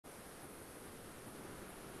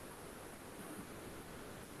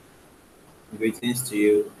Greetings to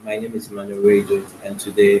you. My name is Manuel Rejo, and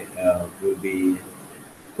today we'll be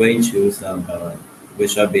going through some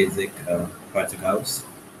Visual Basic practicals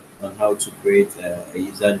on how to create a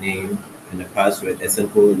username and a password, a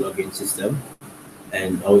simple login system,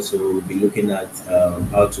 and also we'll be looking at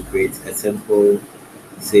how to create a simple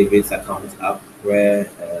savings account app where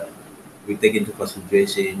we take into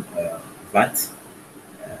consideration VAT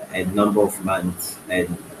and number of months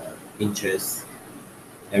and interest,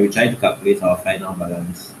 and we try to calculate our final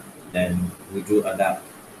balance. Then we do other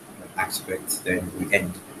aspects, then we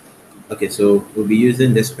end. Okay, so we'll be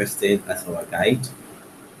using this question as our guide.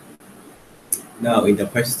 Now, in the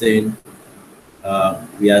question,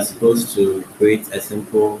 we are supposed to create a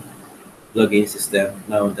simple login system.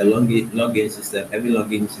 Now, the login system, every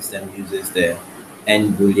login system uses the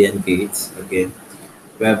end Boolean gate, okay,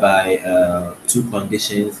 whereby two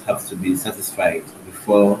conditions have to be satisfied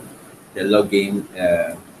before the login,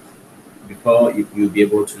 before you'll be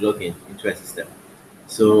able to log in into a system.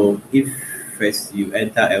 So if first you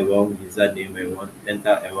enter a wrong username and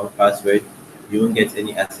enter a wrong password, you won't get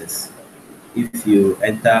any access. If you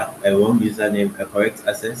enter a wrong username, a correct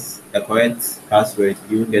password,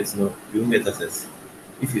 you won't get access.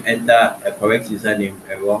 If you enter a correct username,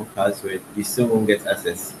 a wrong password, you still won't get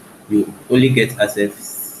access. You only get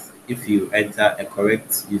access if you enter a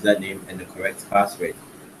correct username and a correct password.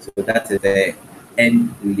 So that is the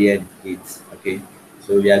end Boolean gate. Okay.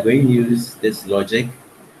 So we are going to use this logic.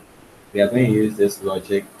 We are going to use this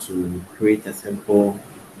logic to create a simple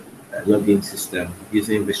login system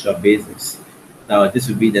using Visual Basics. Now, this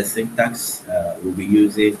will be the syntax we'll be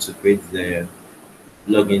using to create the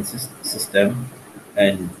login system.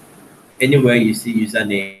 And anywhere you see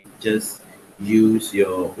username, just use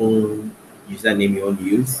your own username you want to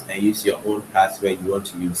use and use your own password you want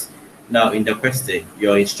to use. Now, in the question,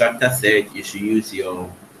 your instructor said you should use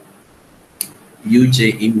your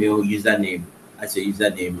UJ email username as your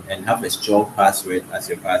username and have a strong password as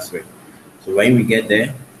your password. So when we get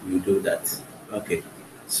there, we do that. Okay.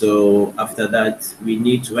 So after that, we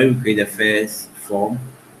need to, when we create the first form,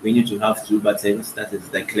 we need to have two buttons. That is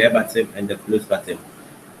the clear button and the close button.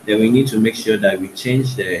 Then we need to make sure that we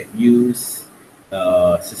change the use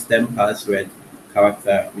system password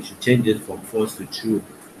character. We should change it from false to true,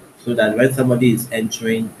 so that when somebody is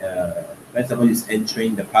entering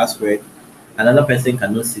the password, another person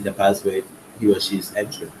cannot see the password he or she is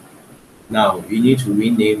entering. Now you need to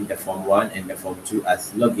rename the form 1 and the form 2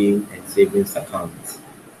 as login and savings account.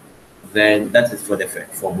 Then that is for the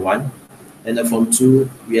form 1. And the form 2,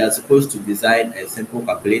 we are supposed to design a simple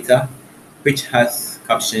calculator which has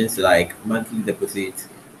captions like monthly deposit,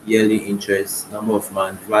 yearly interest, number of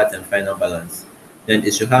months, VAT, and final balance. Then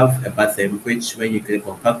it should have a button which, when you click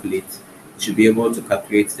on calculate, you should be able to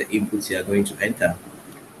calculate the inputs you are going to enter.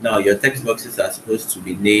 Now, your text boxes are supposed to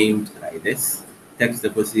be named like this: text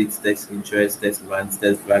deposits, text interest, text months,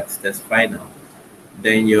 text VAT, text final.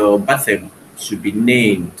 Then your button should be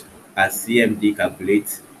named as CMD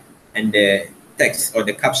calculate, and the text or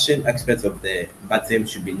the caption aspect of the button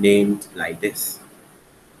should be named like this.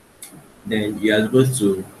 Then you are supposed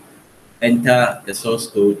to enter the source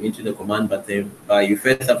code into the command button, but you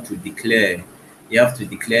first have to declare. You have to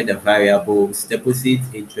declare the variables deposit,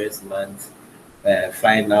 interest, month,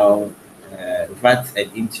 final, VAT,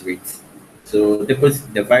 and interest. So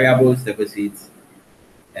the variables deposit,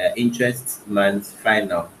 interest, month,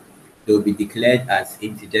 final, they will be declared as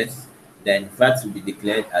integers. Then VAT will be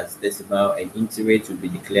declared as decimal and interest will be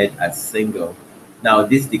declared as single. Now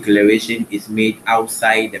this declaration is made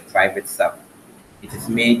outside the private sub. It is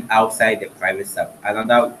made outside the private sub.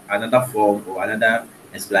 Another form or another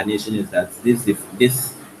explanation is that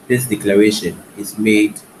this declaration is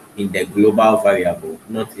made in the global variable,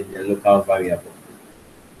 not in the local variable.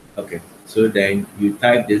 Okay, so then you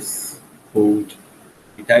type this code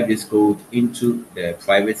into the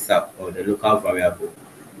private sub or the local variable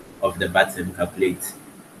of the button calculate.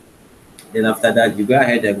 Then after that, you go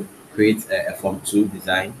ahead and create a form 2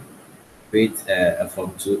 design. Create a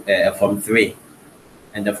form 3,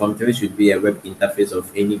 and the form 3 should be a web interface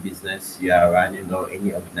of any business you are running or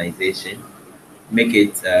any organization. Make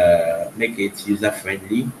it user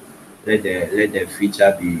friendly. Let the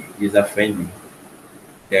feature be user friendly.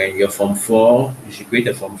 Then your form 4, you should create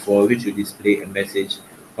a form 4 which will display a message: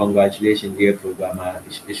 congratulations, dear programmer.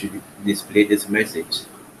 It should display this message.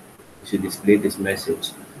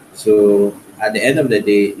 So at the end of the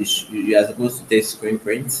day, you are supposed to take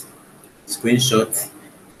screenshots,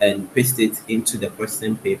 and paste it into the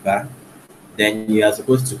question paper. Then you are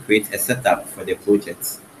supposed to create a setup for the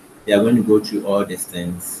project. You are going to go through all these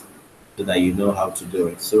things so that you know how to do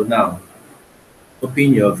it. So now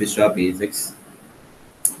open your Visual Basics,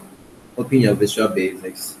 open your Visual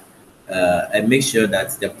Basics, and make sure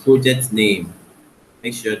that the project name,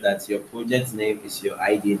 make sure that your project name is your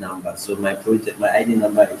ID number. So my ID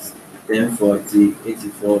number is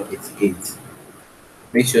 10408488.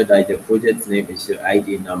 Make sure that the project name is your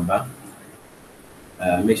ID number.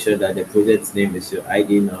 Make sure that the project name is your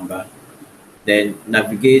ID number. Then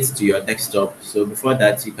navigate to your desktop. So before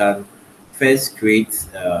that, you can first create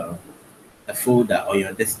a folder on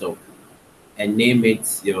your desktop and name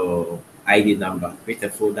it your ID number. Create a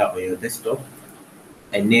folder on your desktop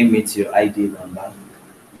and name it your ID number.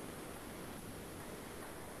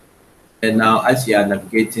 And now, as you are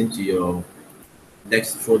navigating to your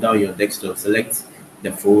text folder on your desktop, select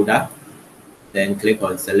the folder, then click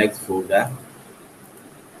on select folder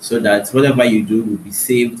so that whatever you do will be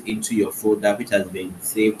saved into your folder which has been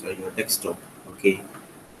saved on your desktop. Okay,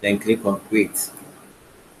 then click on create.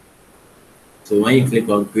 So when you click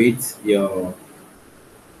on create, your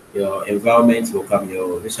environment will come,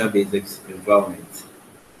 your Visual Basics environment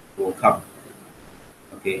will come.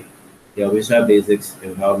 Okay, your Visual Basics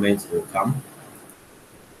environment will come.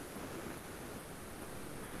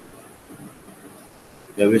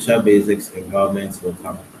 Your Visual Basics environment will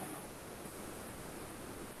come.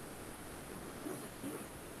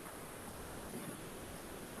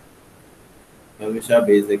 Your Visual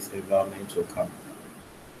Basics environment will come.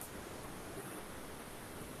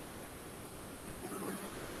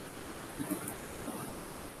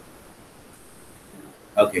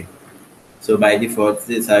 Okay, so by default,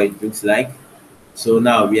 this is how it looks like. So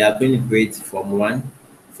now we are going to create form one.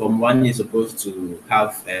 Form one is supposed to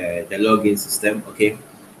have the login system. Okay,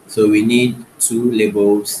 so we need two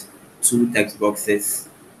labels, two text boxes.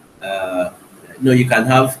 No, you can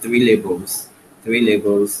have three labels,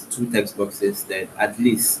 two text boxes, then at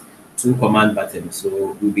least two command buttons.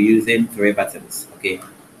 So we'll be using three buttons. Okay,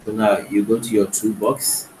 so now you go to your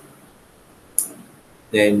toolbox.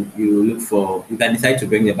 Then you look for, you can decide to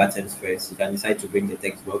bring the buttons first, you can decide to bring the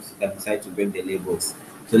text box, you can decide to bring the labels.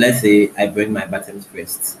 So let's say I bring my buttons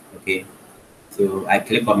first. Okay, so I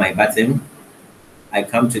click on my button, I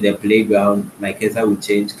come to the playground, my cursor will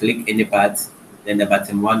change, click any part, then the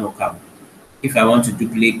button one will come. If I want to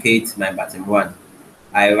duplicate my button one,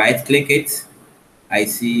 I right click it, I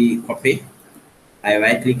see copy, I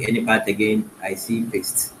right click any part again, I see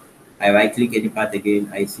paste. I right click any part again,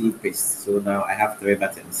 I see paste. So now I have three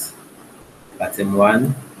buttons. Button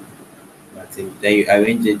one, button, then you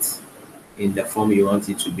arrange it in the form you want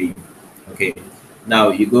it to be. Okay. Now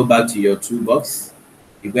you go back to your toolbox,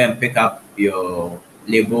 you go and pick up your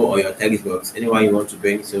label or your text box, anyone you want to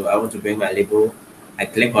bring. So I want to bring my label, I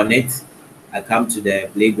click on it, I come to the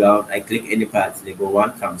playground, I click any part, label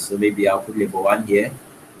one comes. So maybe I'll put label one here.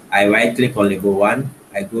 I right click on label one,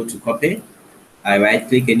 I go to copy, I right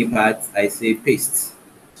click any part, I say paste.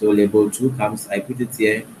 So label 2 comes, I put it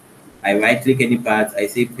here. I right click any part, I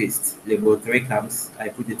say paste. Label 3 comes, I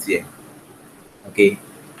put it here. Okay,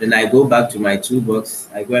 then I go back to my toolbox,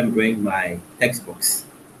 I go and bring my text box.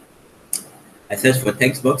 I search for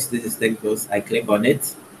text box, this is text box, I click on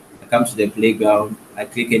it. I come to the playground, I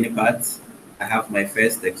click any part, I have my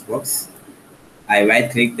first text box. I right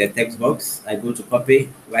click the text box, I go to copy,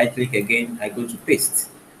 right click again, I go to paste.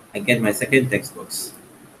 I get my second text box.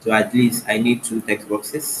 So at least I need two text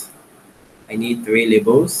boxes. I need three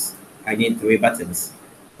labels. I need three buttons.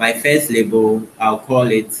 My first label, I'll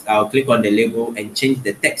click on the label and change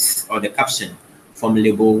the text or the caption from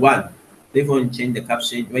label one. If you want to change the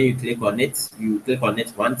caption, when you click on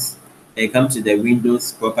it once, then come to the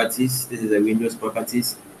Windows properties. This is the Windows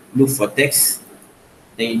properties. Look for text.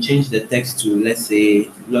 Then you change the text to, let's say,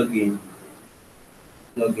 login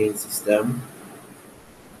system.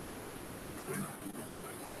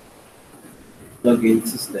 Login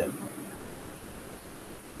system.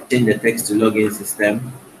 Change the text to login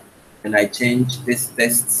system, and I change this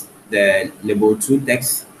text, the label 2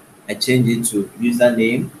 text, I change it to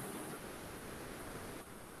username.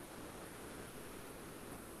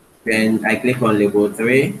 Then I click on label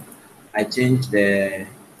 3, I change the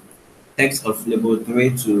text of label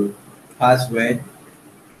 3 to password.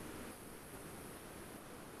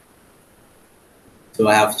 So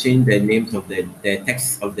I have changed the names of the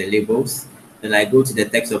text of the labels. Then I go to the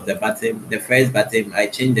text of the button. The first button, I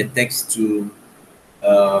change the text to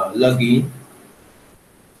login.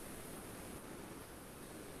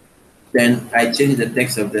 Then I change the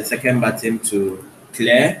text of the second button to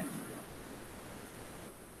clear.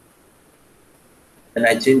 And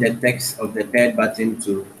I change the text of the third button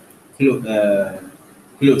to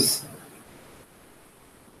close.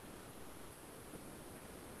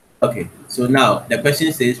 Okay, so now the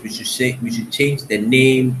question says we should change the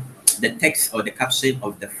name, the text or the caption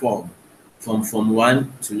of the form from form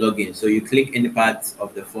one to login. So you click any part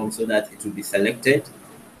of the form so that it will be selected.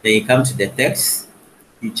 Then you come to the text,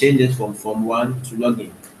 you change it from form one to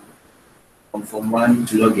login. From form one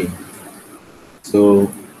to login.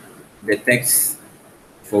 So the text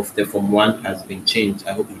for the form one has been changed.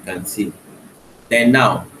 I hope you can see. Then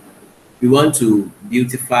now we want to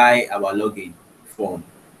beautify our login form.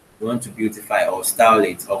 We want to beautify or style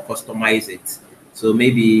it or customize it. So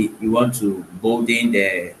maybe you want to bolden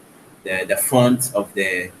the font of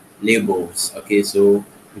the labels. Okay, so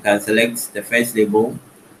you can select the first label,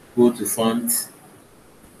 go to font.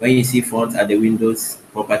 When you see font at the Windows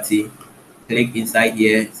property, click inside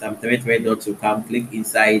here. Some three dots will come. Click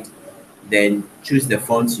inside, then choose the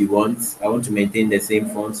font you want. I want to maintain the same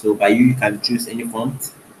font, so by you can choose any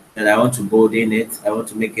font. And I want to bolden it. I want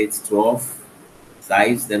to make it 12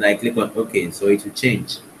 size. Then I click on OK, so it will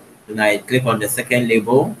change. Then I click on the second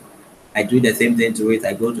label. I do the same thing to it.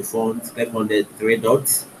 I go to font, click on the three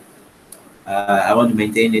dots. I want to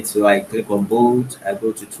maintain it, so I click on bold. I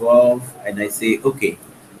go to 12 and I say OK.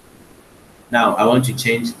 Now I want to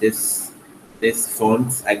change this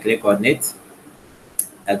font. I click on it.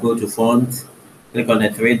 I go to font, click on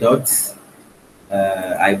the three dots.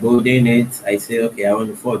 I bolden it. I say okay, I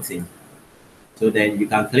want 14. So then you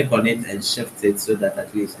can click on it and shift it so that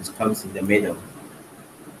at least it comes in the middle.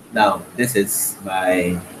 Now this is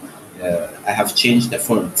my I have changed the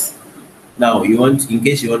font. Now you want, in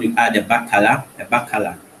case you want to add a back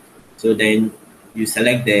color. So then you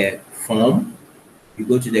select the form, you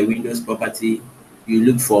go to the Windows property, you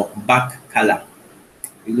look for back color.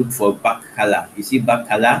 You look for back color. You see back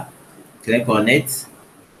color, click on it,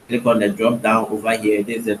 click on the drop down over here.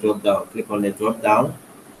 There's the drop down. Click on the drop down,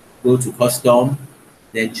 go to custom,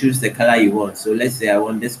 then choose the color you want. So let's say I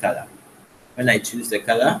want this color. When I choose the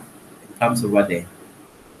color, it comes over there.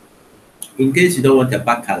 In case you don't want a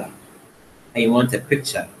back color and you want a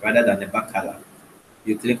picture rather than a back color,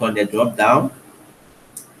 you click on the drop down,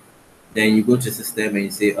 then you go to system and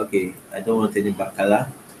you say, okay, I don't want any back color.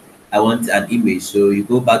 I want an image. So you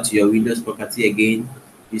go back to your Windows property again.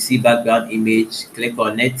 You see background image, click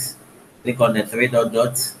on it, click on the three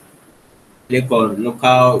dots, click on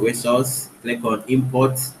local resource, click on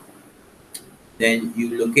import. Then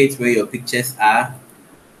you locate where your pictures are.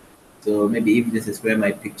 So maybe if this is where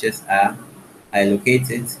my pictures are, I locate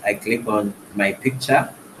it, I click on my picture,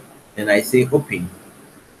 and I say open.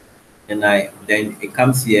 And then it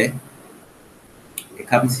comes here. It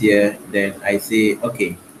comes here, then I say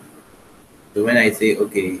okay. So when I say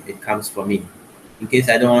okay, it comes for me. In case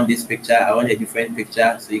I don't want this picture, I want a different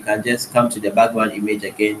picture. So you can just come to the background image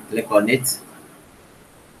again, click on it,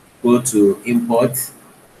 go to import,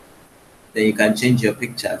 then you can change your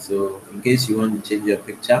picture. So in case you want to change your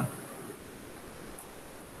picture,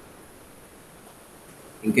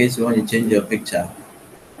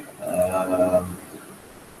 um,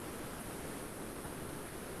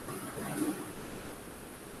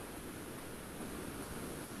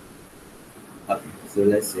 okay, so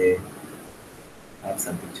let's say I have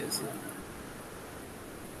some pictures here.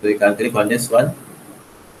 So you can click on this one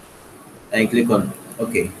and click on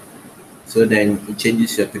okay. So then it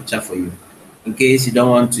changes your picture for you. In case you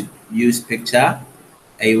don't want to use picture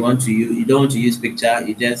and you don't want to use picture,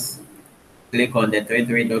 you just click on the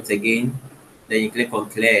three dots again, then you click on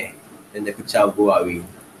clear, then the picture will go away.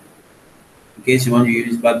 In case you want to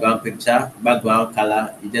use background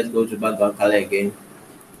color, you just go to background color again,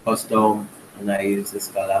 custom, and I use this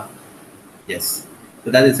color. Yes.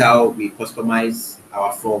 So that is how we customize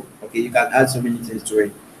our form. Okay, you can add so many things to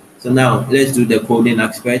it. So now let's do the coding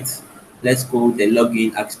aspect. Let's code the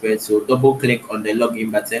login aspect. So double click on the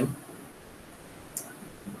login button.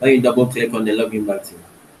 When you double click on the login button,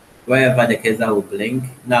 wherever the cursor will blink.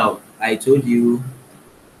 Now I told you,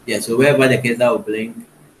 yeah, so wherever the cursor will blink,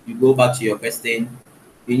 you go back to your question.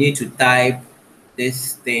 You need to type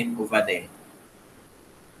this thing over there.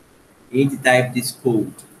 You need to type this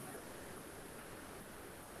code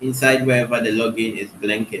inside wherever the login is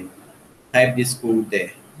blinking. Type this code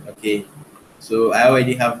there. Okay, so I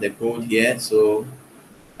already have the code here, so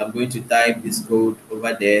I'm going to type this code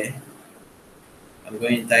over there. I'm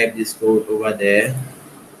going to type this code over there.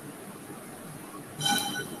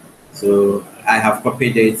 So I have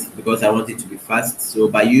copied it because I want it to be fast. So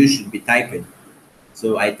but you should be typing.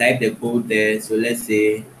 So I type the code there. So let's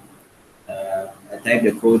say I type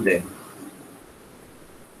the code there.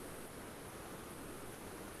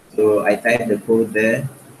 So I type the code there.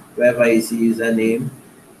 Wherever you see username,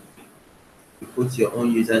 you put your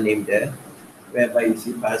own username there. Wherever you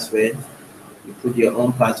see password, You put your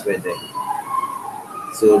own password there.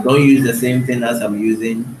 So don't use the same thing as I'm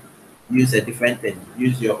using. Use a different thing.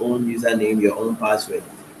 Use your own username, your own password.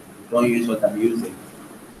 Don't use what I'm using.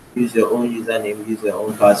 Use your own username, use your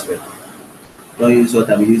own password. Don't use what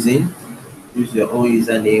I'm using. Use your own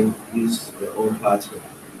username, use your own password.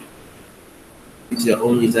 Use your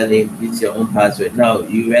own username, use your own password. Now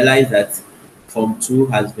you realize that form 2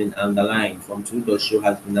 has been underlined. Form 2.show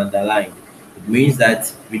has been underlined. It means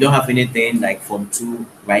that we don't have anything like form 2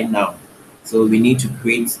 right now. So we need to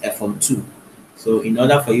create a form 2. So in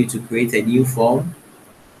order for you to create a new form,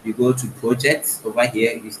 you go to projects over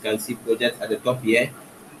here. You can see project at the top here.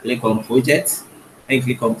 Click on projects. And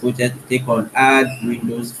click on project, click on add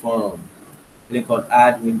Windows form. Click on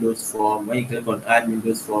add Windows form. When you click on add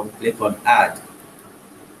Windows form, click on add.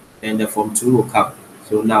 Then the form 2 will come.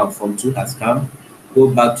 So now form 2 has come.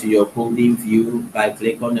 Go back to your coding view by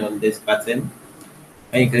clicking on this button.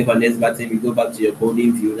 When you click on this button, you go back to your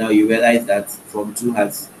coding view. Now you realize that form 2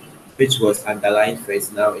 has, which was underlined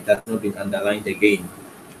first, now it has not been underlined again.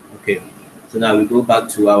 Okay, so now we go back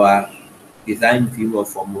to our design view of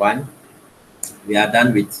form 1. We are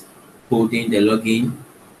done with coding the login.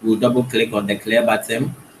 We'll double click on the clear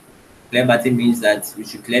button. Clear button means that we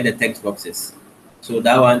should clear the text boxes. So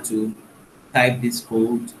that one to type this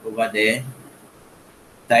code over there.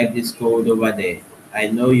 Type this code over there. I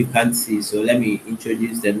know you can't see, so let me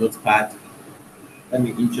introduce the notepad. Let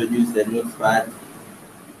me introduce the notepad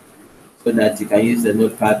so that you can use the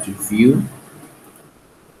notepad to view.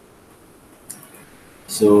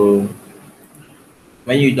 So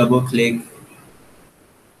when you double click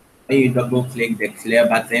the clear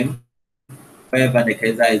button, wherever the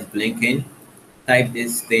cursor is blinking, type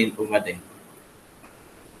this thing over there.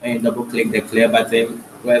 When you double click the clear button,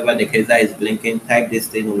 wherever the cursor is blinking, type this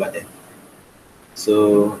thing over there.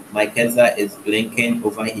 So my cursor is blinking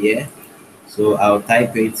over here. So I'll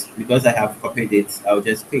type it because I have copied it. I'll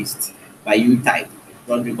just paste. But you type.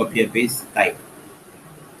 Don't do copy and paste. Type.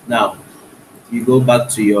 Now you go back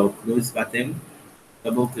to your close button.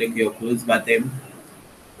 Double click your close button.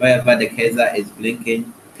 Wherever the cursor is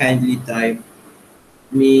blinking, kindly type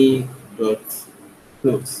me dot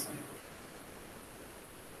close.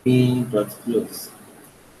 Me dot close.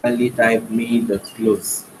 Kindly type me dot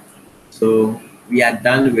close. So we are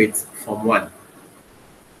done with form 1.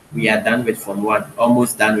 We are done with form 1,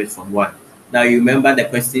 almost done with form 1. Now you remember the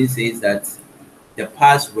question says that the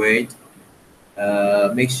password,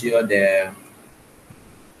 make sure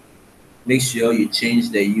you change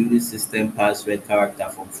the use system password character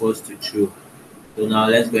from false to true. So now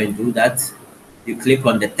let's go and do that. You click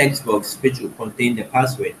on the text box which will contain the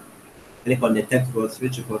password. Click on the text box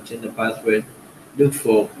which will contain the password. Look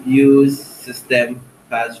for use system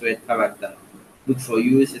password character. Look for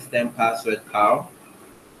use system password char.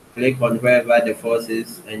 Click on wherever the false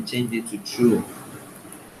is and change it to true.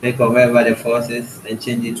 Click on wherever the false is and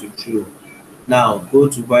change it to true. Now go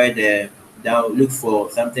to where the down, look for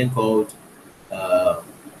something called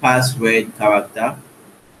password character.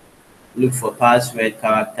 Look for password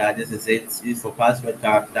character. This is it. Use for password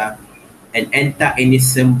character and enter any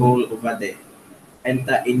symbol over there.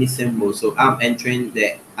 Enter any symbol. So I'm entering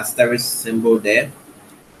the asterisk symbol there.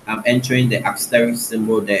 I'm entering the asterisk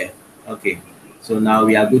symbol there. Okay. So now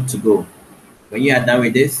we are good to go. When you are done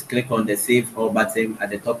with this, click on the Save All button at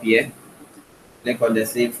the top here. Click on the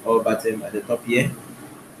Save All button at the top here.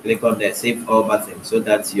 Click on the Save All button so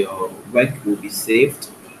that your work will be saved.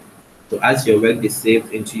 So as your work is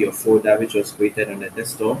saved into your folder which was created on the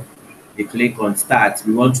desktop, you click on Start.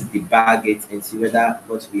 We want to debug it and see whether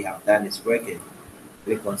what we have done is working.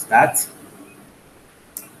 Click on Start.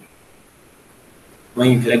 When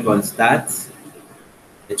you click on Start,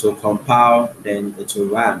 it will compile, then it will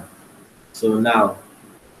run. So now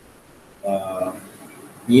you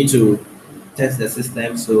need to test the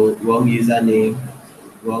system. So wrong username,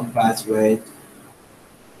 wrong password.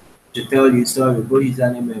 To tell you, sorry, both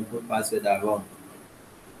username and both password are wrong.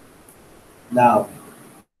 Now,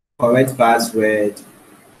 correct password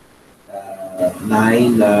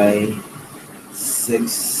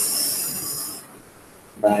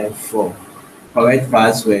 99694. Correct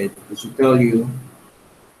password. It should tell you.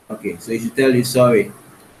 Okay, so it should tell you sorry.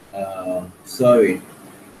 Sorry.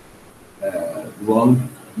 Wrong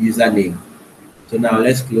username. So now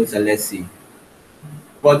let's close and let's see.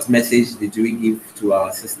 What message did we give to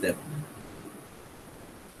our system?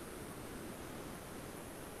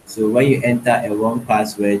 So when you enter a wrong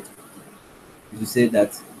password, you say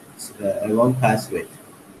that a wrong password.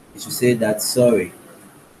 You should say that sorry,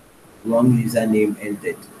 wrong username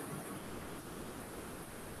entered.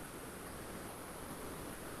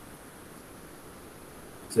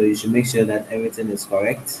 So you should make sure that everything is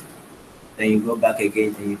correct. Then you go back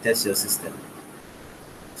again and you test your system.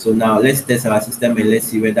 So now let's test our system and let's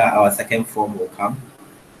see whether our second form will come.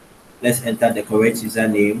 Let's enter the correct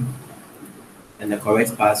username and the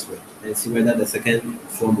correct password and see whether the second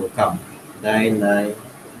form will come.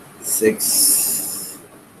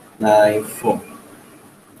 99694.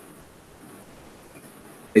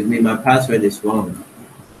 With me, my password is wrong.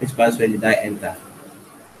 Which password did I enter?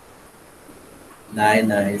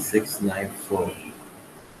 99694.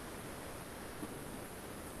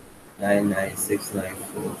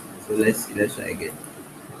 99694. So let's see, let's try again.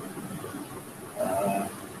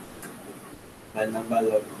 My number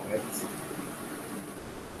log correct.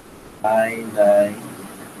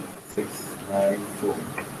 99694.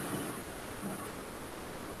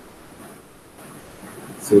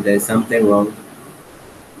 So there's something wrong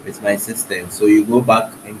with my system. So you go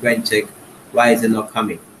back and go and check why is it not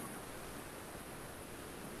coming.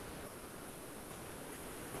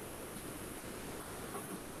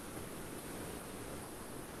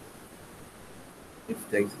 If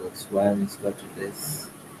text box 1 is equal to this,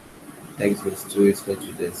 text box 2 is equal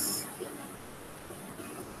to this.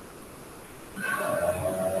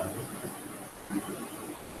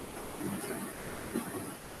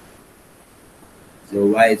 So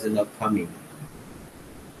why is it not coming?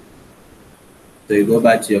 So you go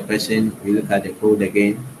back to your question, you look at the code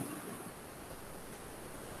again.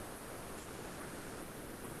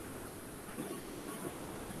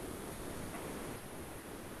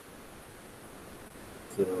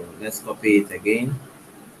 So let's copy it again.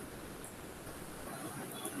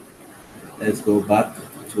 Let's go back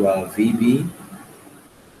to our VB.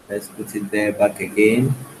 Let's put it there back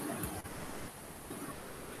again.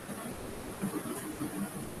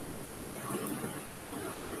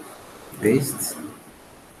 Paste.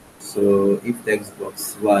 So if text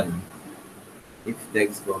box 1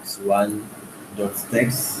 dot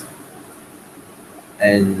text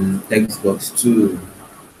and text box 2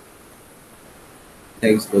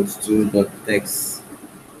 dot text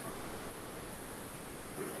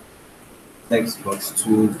box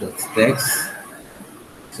 2 dot text.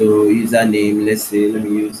 So username, let's say, let me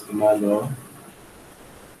use Emmanuel,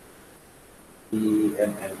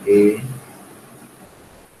 EMMA.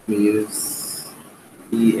 Let me use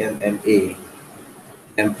EMMA.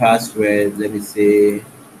 And password, let me say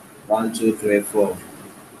 1234.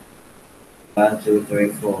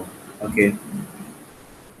 1234. Okay.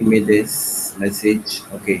 Give me this message.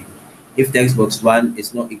 Okay. If text box 1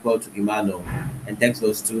 is not equal to Emmanuel and text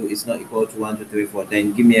box 2 is not equal to 1234,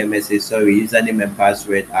 then give me a message. Sorry, username and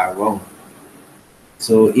password are wrong.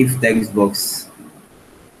 So if text box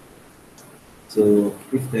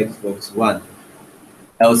 1,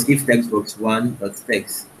 else if text box 1 dot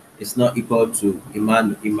text is not equal to Emma,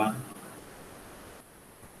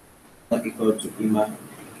 not equal to Emma,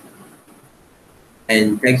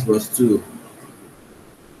 and text box 2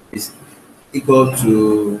 is equal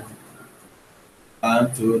to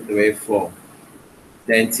 1234,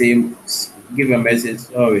 then team give a message,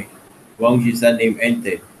 sorry, wrong username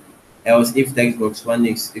entered. Else if text box 1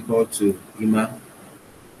 is equal to Emma,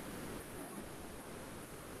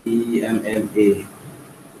 EMMA,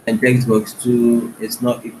 and text box 2 is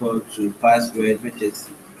not equal to password, which is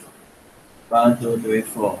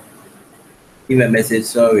 1234. Give a message,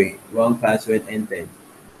 sorry, wrong password entered.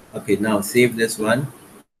 Okay, now save this one,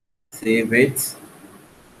 save it.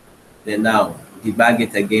 Then now debug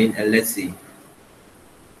it again and let's see.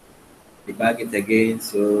 Debug it again.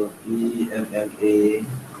 So EMMA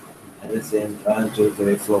and let's say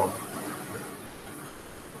 1234.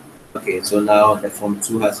 Okay, so now the form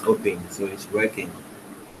 2 has opened, so it's working.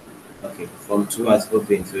 Okay, form 2 has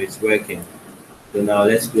opened, so it's working. So now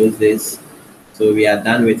let's close this. So we are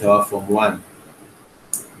done with our form 1.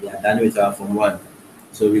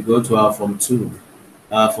 So we go to our form 2.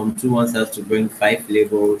 Our form 2 wants us to bring 5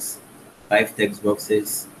 labels, 5 text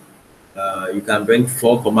boxes. You can bring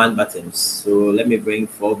 4 command buttons. So let me bring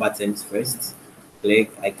 4 buttons first.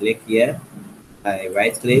 I click here, I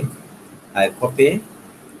right click, I copy,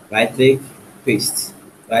 right click, paste,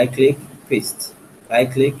 right click, paste,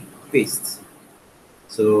 right click, paste.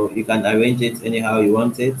 So you can arrange it anyhow you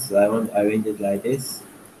want it. So I want to arrange it like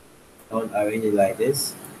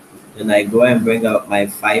this. Then I go and bring out my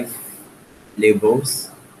 5 labels.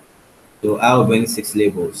 So I'll bring 6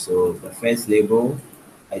 labels. So the first label,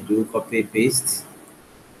 I do copy paste.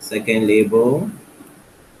 Second label,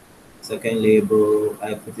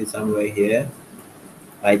 I put it somewhere here.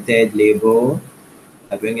 My third label,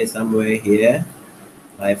 I bring it somewhere here.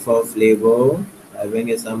 My fourth label, I bring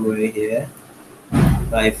it somewhere here.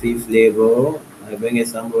 My fifth label, I bring it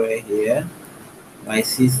somewhere here. My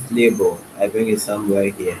sixth label, I bring it somewhere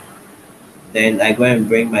here. Then I go and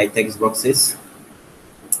bring my text boxes.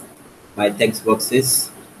 My text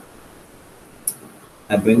boxes.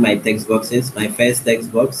 I bring my text boxes. My first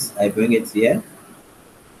text box, I bring it here.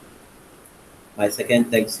 My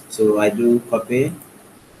second text, so I do copy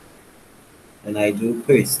and I do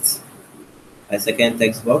paste. My second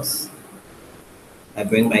text box, I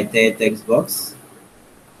bring my third text box.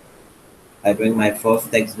 I bring my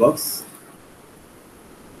fourth text box.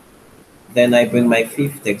 Then I bring my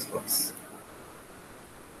fifth text box.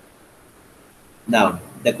 Now,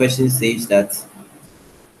 the question says that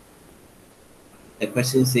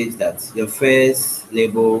your first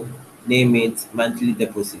label, name it monthly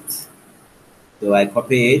deposit. So I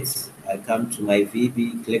copy it, I come to my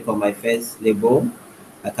VB, click on my first label,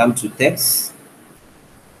 I come to text,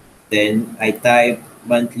 then I type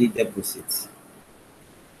monthly deposit.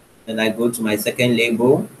 Then I go to my second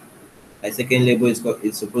label. My second label is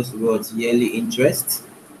supposed to be what yearly interest.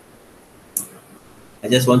 I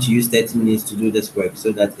just want to use 30 minutes to do this work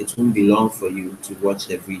so that it won't be long for you to watch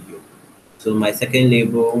the video. So my second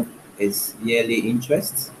label is yearly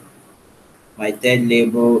interest. My third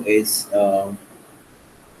label is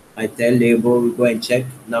we go and check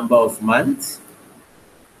number of months.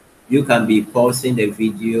 You can be pausing the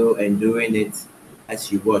video and doing it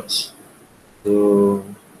as you watch. So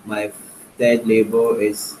my third label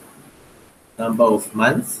is number of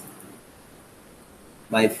months.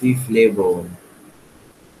 My fifth label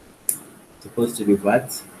supposed to be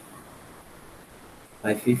VAT.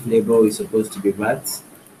 My fifth label is supposed to be VAT.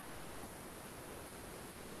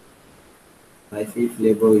 My fifth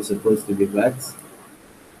label is supposed to be VAT.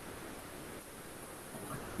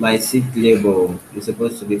 My sixth label is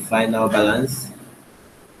supposed to be final balance.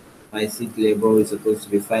 My sixth label is supposed to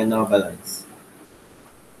be final balance.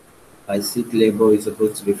 My sixth label is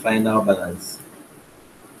supposed to be final balance.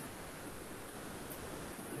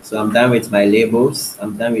 So I'm done with my labels.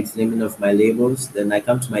 I'm done with naming of my labels. Then I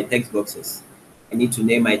come to my text boxes. I need to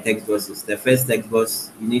name my text boxes. The first text box,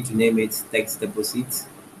 you need to name it text deposit.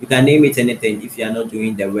 You can name it anything if you are not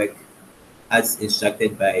doing the work as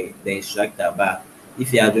instructed by the instructor. But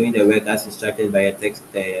if you are doing the work as instructed by a text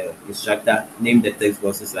instructor, name the text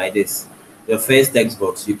boxes like this. Your first text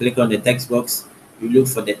box, you click on the text box, you look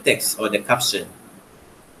for the text or the caption.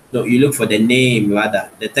 No, you look for the name rather.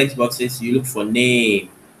 The text boxes, you look for name.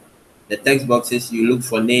 The text boxes, you look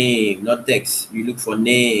for name, not text. You look for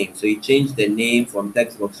name. So you change the name from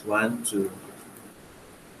text box 1 to,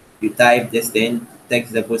 you type this thing,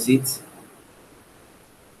 text deposit.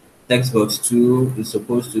 Text box 2 is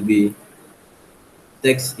supposed to be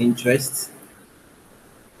text interest.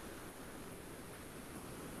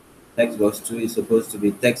 Text box 2 is supposed to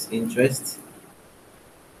be text interest.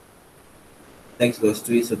 Text box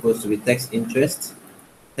 2 is supposed to be text interest.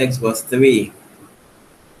 Text box 3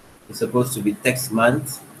 is supposed to be text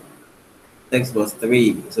month. Text box 3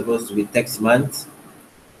 is supposed to be text month.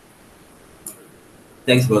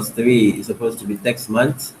 Text box 3 is supposed to be text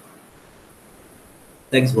month.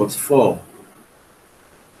 Text box 4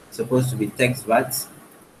 is supposed to be text VAT.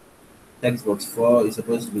 Text box 4 is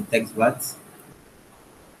supposed to be text VAT.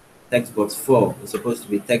 Text box 4 is supposed to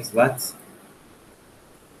be text VAT.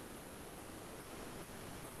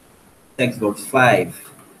 Text box 5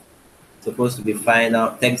 is supposed to be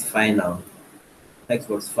final, text final. Text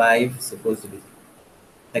box 5 is supposed to be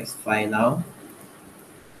text final.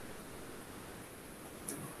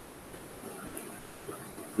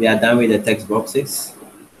 We are done with the text boxes.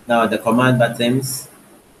 Now the command buttons.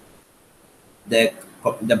 The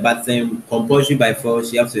button compulsory by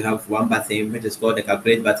force, you have to have one button which is called the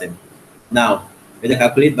calculate button. Now with the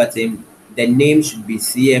calculate button, the name should be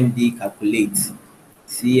CMD calculate.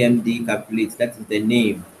 CMD calculate, that is the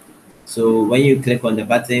name. So when you click on the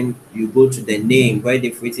button, you go to the name where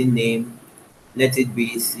they've written name, let it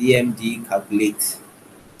be CMD calculate.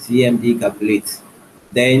 CMD calculate.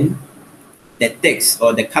 Then the text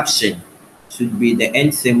or the caption should be the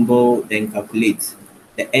end symbol, then calculate.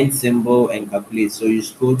 The end symbol and calculate. So you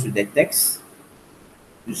scroll to the text.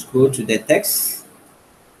 You scroll to the text.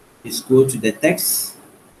 You scroll to the text.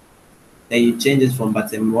 Then you change it from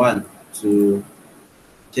button 1 to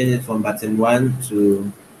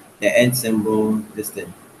the end symbol, this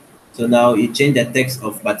thing. So now you change the text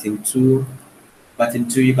of button 2. Button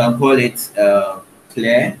 2, you can call it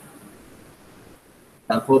clear. You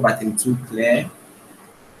can call button 2 clear. You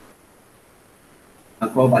can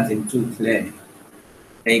call button 2 clear.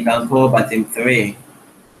 Then you can call button 3. You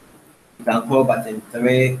can call button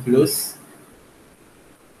 3 close.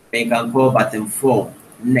 Then you can call button 4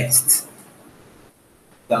 next.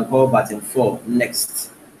 You can call button 4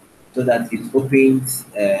 next. so that it opens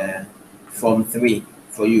form 3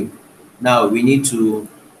 for you. Now we need to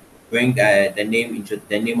bring the name into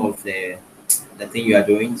the name of the thing you are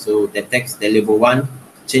doing. So the text, the label 1,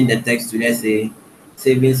 change the text to, let's say,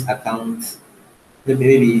 savings account,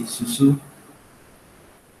 maybe Susu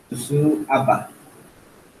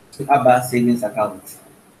Abba savings account,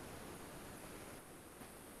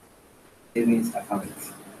 savings account.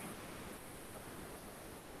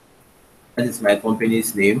 That is my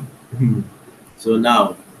company's name. So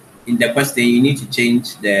now, in the question, you need to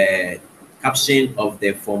change the caption of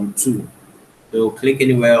the form 2. So click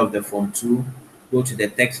anywhere of the form 2, go to the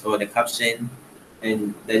text or the caption,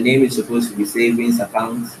 and the name is supposed to be savings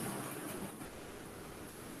account.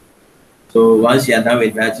 So once you are done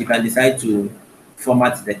with that, you can decide to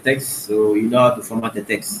format the text. So you know how to format the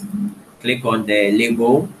text. Click on the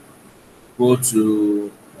label, go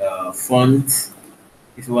to font.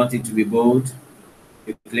 If you want it to be bold,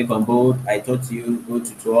 you click on bold. I told you go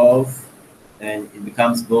to 12, and it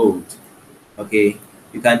becomes bold. Okay,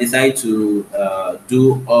 you can decide to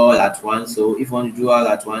do all at once. So if you want to do all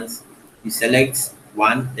at once, you select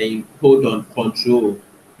one, then you hold on control.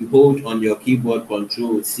 You hold on your keyboard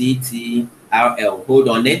control CTRL, hold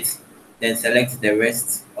on it, then select the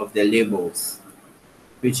rest of the labels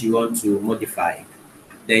which you want to modify.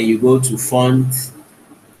 Then you go to font,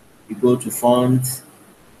 you go to font,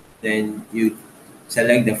 then you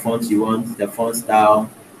select the font you want, the font style,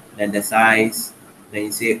 then the size, then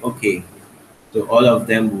you say okay. So all of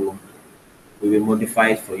them will be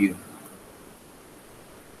modified for you.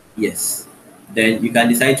 Yes. Then you can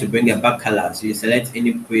decide to bring a back color. So you select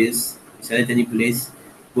any place,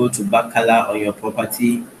 go to back color on your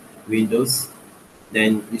property windows.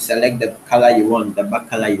 Then you select the color you want, the back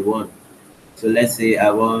color you want. So let's say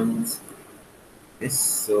I want this.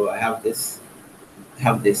 So I have this,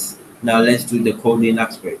 Now let's do the coding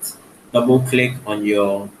aspect. Double click on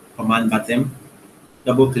your command button.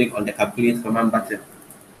 Double click on the calculate command button.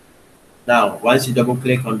 Now, once you double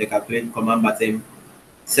click on the calculate command button,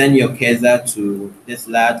 send your cursor to this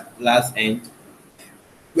last end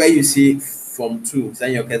where you see form 2.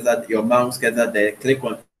 Send your cursor, your mouse cursor there, click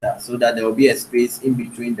on that so that there will be a space in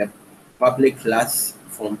between the public class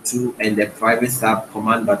form 2 and the private sub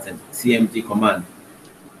command button, CMD command.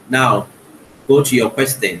 Now, go to your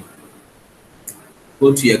question.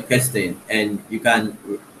 Go to your question and you can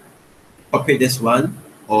copy this one,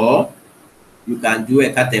 or you can do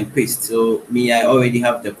a cut and paste. So me, I already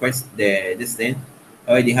have this thing.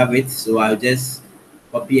 I already have it, so I'll just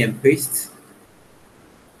copy and paste.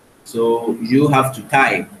 So you have to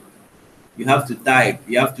type. You have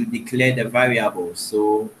to declare the variable.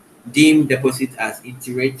 So dim deposit as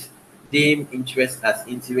iterate, dim interest as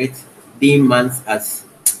iterate, dim months as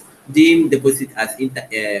dim deposit as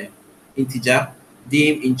integer,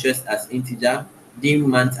 dim interest as integer, dim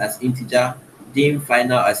month as integer, dim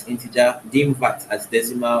final as integer, dim VAT as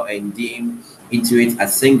decimal, and dim iterate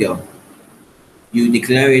as single. You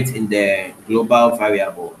declare it in the global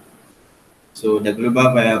variable. So the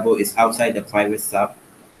global variable is outside the private sub,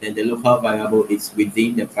 and the local variable is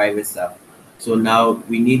within the private sub. So now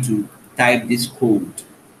we need to type this code.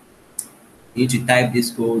 You need to type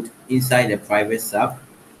this code inside the private sub.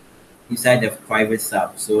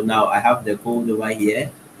 So now I have the code over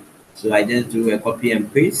here. So I just do a copy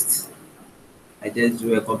and paste.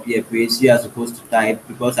 You are supposed to type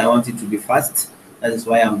because I want it to be fast. That is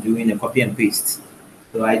why I'm doing a copy and paste.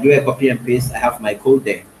 So I do a copy and paste. I have my code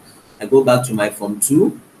there. I go back to my form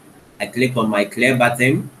 2. I click on my clear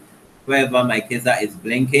button. Wherever my cursor is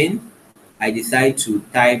blinking, I decide to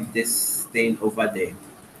type this thing over there.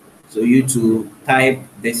 So you to type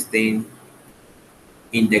this thing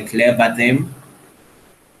in the clear button.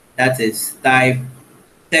 That is type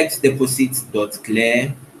text deposit dot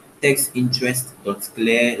clear, text interest dot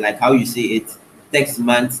clear, like how you say it, text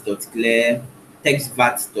month dot clear, text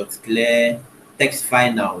VAT dot clear, text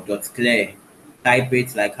final dot clear. Type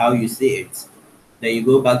it like how you say it. Then you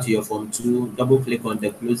go back to your form 2, double click on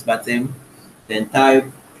the close button, then type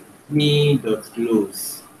me dot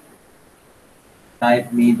close.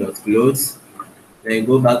 Type me dot close. Then you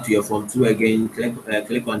go back to your form 2 again,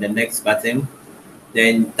 click on the next button,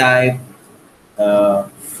 then type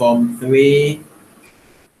form 3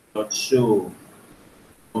 dot show.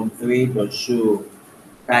 Form 3 dot show.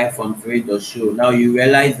 Type form 3 dot show. Now you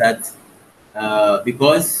realize that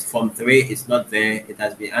because form 3 is not there, it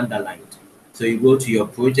has been underlined. So you go to your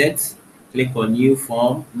project, click on new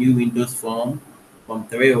form, new Windows form. Form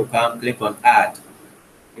 3 will come, click on add.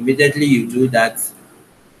 Immediately you do that,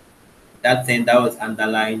 that thing that was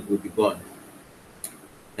underlined will be gone.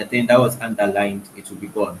 The thing that was underlined, it will be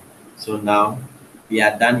gone. So now We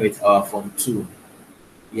are done with our form 2.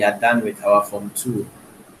 We are done with our form 2.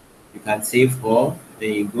 You can save all,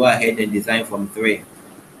 then you go ahead and design form 3.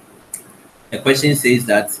 The question says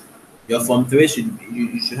that your form 3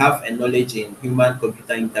 you should have a knowledge in human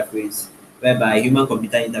computer interface, whereby human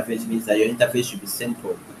computer interface means that your interface should be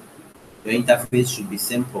simple. Your interface should be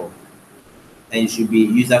simple and it should be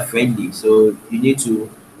user friendly. So you need to,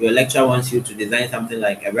 your lecturer wants you to design something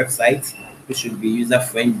like a website. It should be user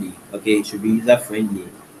friendly. Okay, it should be user friendly.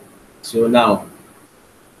 So now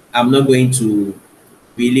I'm not going to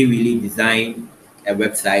really design a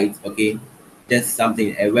website. Okay, just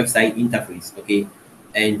something, a website interface. Okay,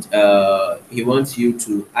 and he wants you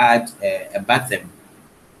to add a button.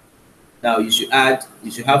 Now you should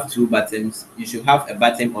have two buttons. You should have a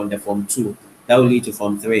button on the form 2 that will lead to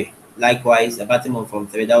form 3. Likewise, a button on form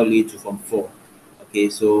 3 that will lead to form 4. Okay,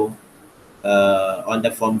 so on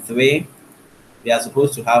the form 3, we are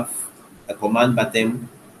supposed to have a command button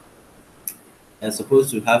and supposed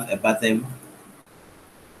to have a button.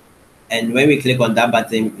 And when we click on that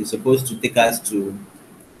button, it's supposed to take us to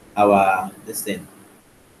our this thing.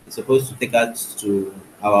 It's supposed to take us to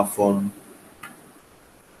our form.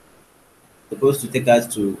 Supposed to take us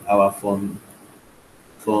to our form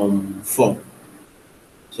 4.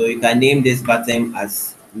 So you can name this button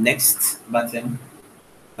as next button.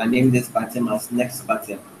 You can name this button as next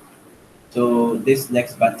button. So this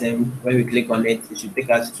next button, when we click on it, it should take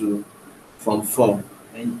us to form 4.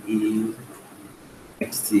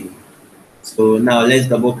 NEXT. So now let's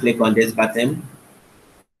double click on this button.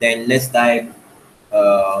 Then let's type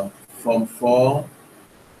form 4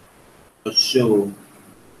 show.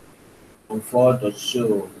 Form 4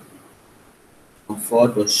 show. Form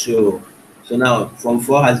 4 show. So now form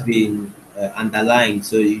 4 has been underlined.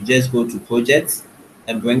 So you just go to project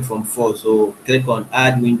and bring form 4. So click on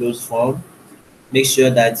add Windows form. Make sure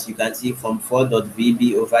that you can see form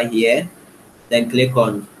 4.vb over here. Then click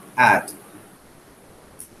on add.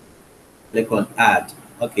 Click on add.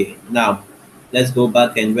 Okay, now let's go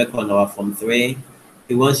back and work on our form 3.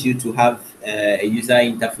 It wants you to have a user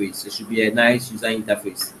interface. It should be a nice user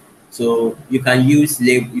interface. So you can use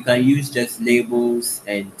just labels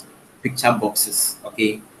and picture boxes.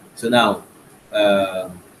 Okay, so now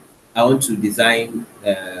I want to design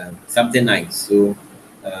something nice. So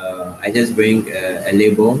I just bring a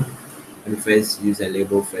label. Let me first use a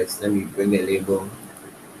label first. Let me bring a label.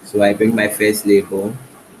 So I bring my first label.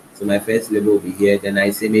 So my first label will be here. Then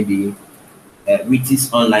I say maybe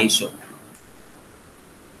Wheaties online shop.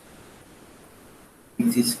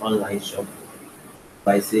 Wheaties online shop. If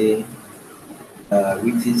I say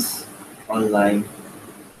Wheaties online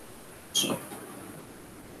shop.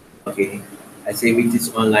 Okay, I say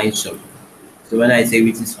Wheaties online shop. So when I say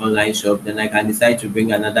Wheaties online shop, then I can decide to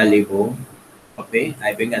bring another label. Okay,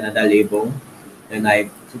 I bring another label. Then I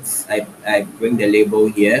bring the label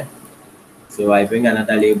here. So I bring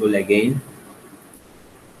another label again.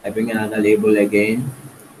 I bring another label again.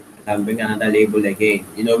 I can bring another label again.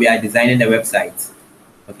 You know, we are designing the website.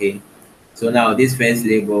 Okay. So now this first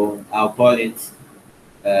label, I'll call it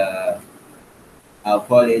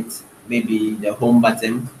maybe the home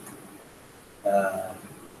button.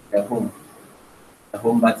 The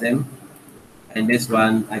home button. And this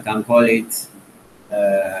one I can call it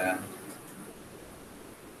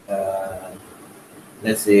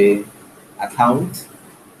let's say account.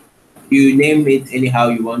 You name it anyhow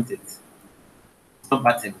you want it. Some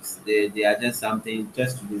buttons, they are just something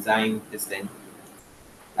just to design this thing.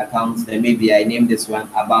 Accounts, then maybe I name this one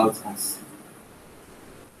about us.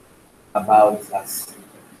 About us.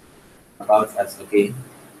 About us, okay.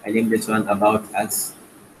 I name this one about us.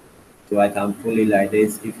 So I can pull it like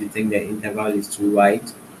this. If you think the interval is too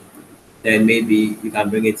wide, then maybe you can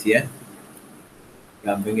bring it here. You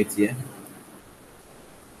can bring it here.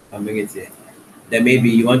 You can bring it here. Then maybe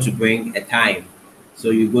you want to bring a time. So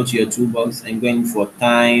you go to your toolbox and going for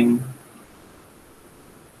time,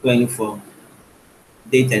 going for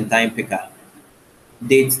date and time picker.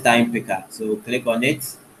 Date time picker. So click on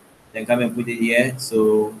it, then come and put it here.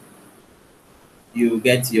 So you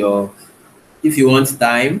get your, if you want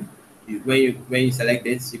time, when you select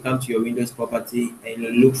this, you come to your Windows property and you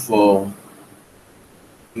look for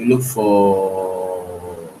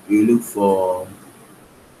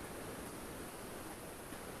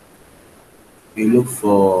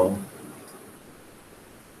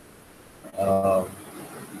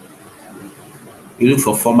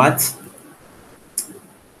format.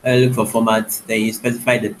 Look for format, then you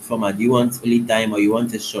specify the format. Do you want only time or you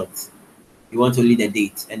want it short? You want only the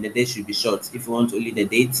date, and the date should be short. If you want only the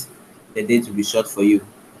date will be short for you.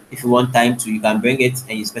 If you want time to, you can bring it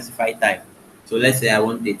and you specify time. So let's say I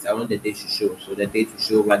want the date to show. So the date to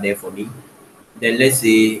show over there for me. Then let's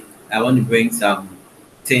say I want to bring some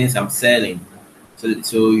things I'm selling.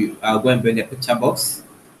 I'll go and bring a picture box,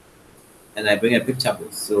 and I bring a picture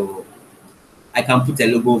box. So I can put a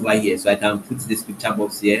logo over here. So I can put this picture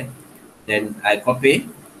box here. Then I copy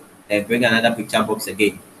and bring another picture box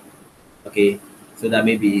again. Okay. So that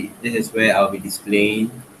maybe this is where I'll be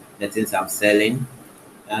displaying the things I'm selling.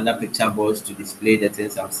 Another picture box to display the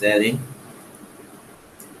things I'm selling.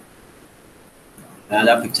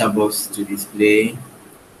 Another picture box to display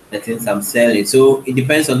the things I'm selling. So it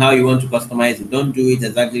depends on how you want to customize it. Don't do it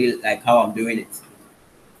exactly like how I'm doing it.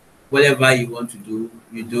 Whatever you want to do,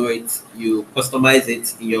 you do it. You customize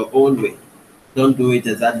it in your own way. Don't do it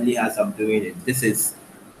exactly as I'm doing it. This is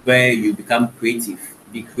where you become creative.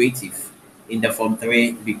 Be creative in the form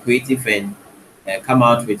three. Be creative and come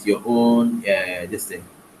out with your own this thing,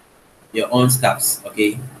 your own stuffs.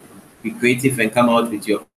 Okay, be creative and come out with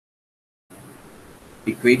your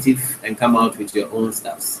be creative and come out with your own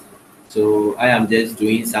stuffs. So I am just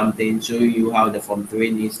doing something, showing you how the form three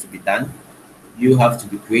needs to be done. You have to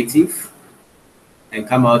be creative and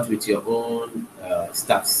come out with your own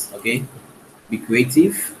stuffs. Okay, be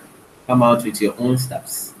creative, come out with your own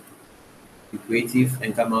stuffs. Be creative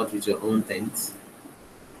and come out with your own things.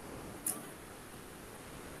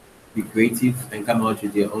 Be creative and come out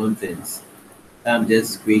with your own things. I'm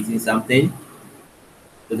just creating something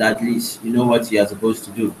so that at least you know what you are supposed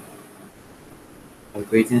to do. I'm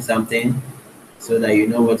creating something so that you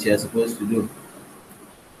know what you are supposed to do.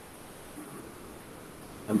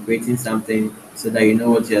 I'm creating something so that you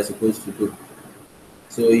know what you are supposed to do.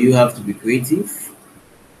 So you have to be creative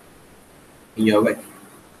in your work.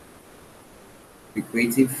 Be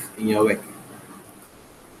creative in your work.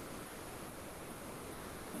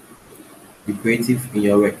 Be creative in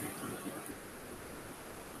your work.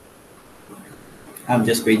 I'm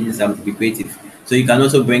just creating something to be creative. So you can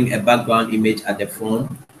also bring a background image at the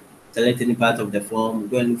form. Select any part of the form.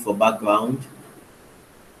 Go and look for background.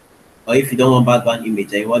 Or if you don't want background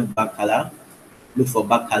image and you want back color, look for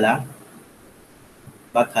back color.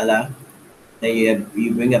 Back color. Then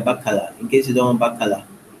you bring a back color. In case you don't want back color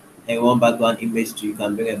and you want background image too, you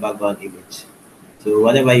can bring a background image. So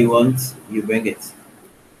whatever you want, you bring it.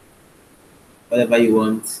 Whatever you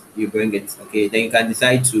want, you bring it. Okay. Then you can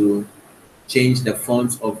decide to change the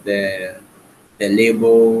font of the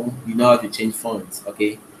label. You know how to change fonts.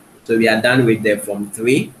 Okay. So we are done with the form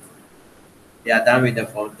three. We are done with the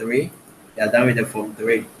form three. We are done with the form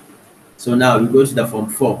three. So now we go to the form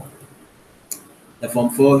four. The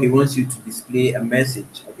form four, he wants you to display a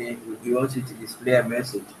message. Okay, he wants you to display a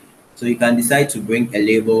message. So you can decide to bring a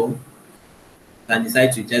label. You can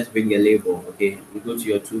decide to just bring a label. Okay, you go to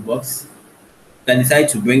your toolbox. You can decide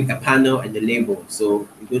to bring a panel and a label. So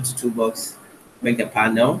you go to toolbox, bring a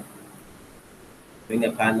panel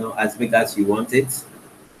as big as you want it.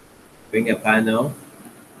 Bring a panel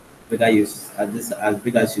as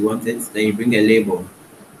big as you want it. Then you bring a label.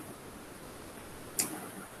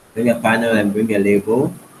 Bring a panel and bring a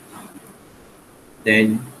label.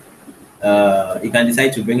 Then you can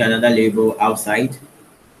decide to bring another label outside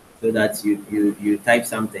so that you type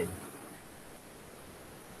something.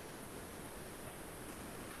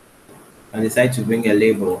 And decide to bring a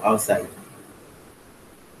label outside.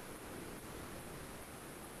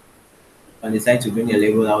 And decide to bring a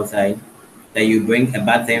label outside. Then you bring a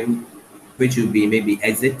button, which will be maybe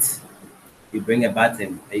exit. You bring a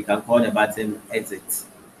button, and you can call the button exit.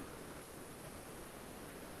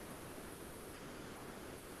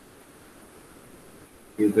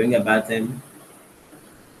 You bring a button.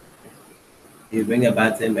 You bring a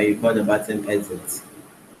button, and you call the button exit.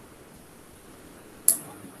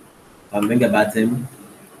 And bring a button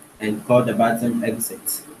and call the button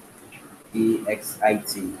exit.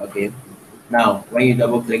 EXIT. Okay. Now, when you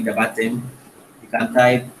double click the button, you can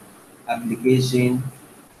type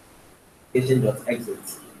application.exit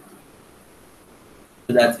so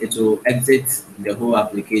that it will exit the whole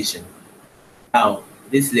application. Now,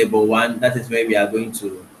 this label one, that is where we are going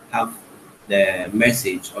to have the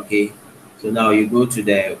message. Okay. So now you go to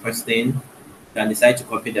the first thing, you can decide to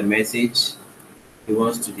copy the message you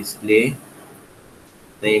want to display.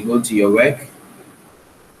 Then you go to your work.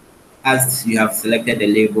 As you have selected the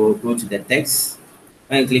label, go to the text.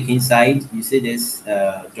 When you click inside, you see this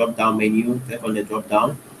drop down menu. Click on the drop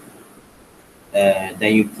down.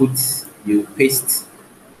 Then you paste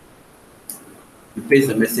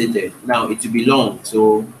the message there. Now it will be long,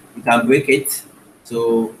 so you can break it.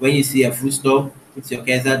 So when you see a full stop, put your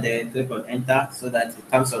cursor there, click on enter so that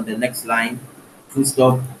it comes on the next line. Full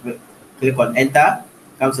stop, click on enter,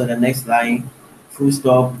 comes on the next line. full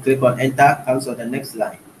stop, click on enter, comes on the next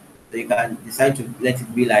line. So you can decide to let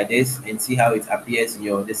it be like this and see how it appears in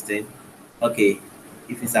your this thing. Okay,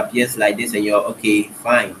 if it appears like this and you're okay,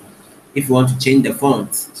 fine. If you want to change the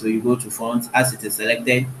font, so you go to font as it is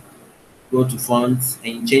selected, go to fonts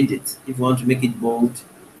and you change it. If you want to make it bold,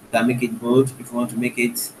 you can make it bold. If you want to make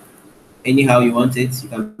it anyhow you want it, you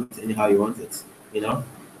can make it anyhow you want it. You know,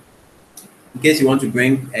 in case you want to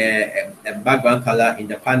bring a background color in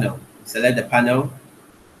the panel, select the panel,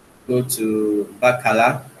 go to back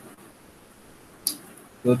color,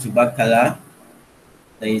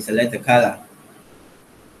 then you select the color.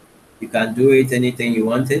 You can do it anything you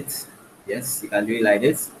want it. Yes, you can do it like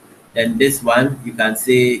this. Then this one, you can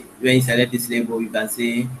say, when you select this label, you can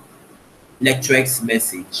say lecturer's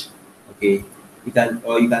message. Okay, you can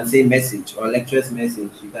say message or lecturer's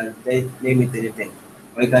message. You can name it anything,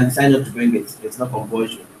 or you can decide not to bring it. It's not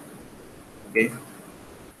compulsory. Okay,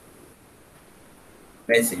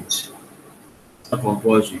 message, it's not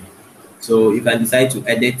compulsory. So you can decide to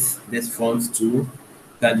edit this font too.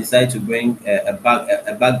 You can decide to bring a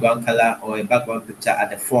background color or a background picture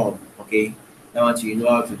at the form. Okay, now once you know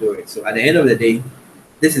how to do it. So at the end of the day,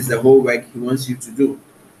 this is the whole work he wants you to do.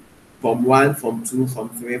 From 1, from 2, from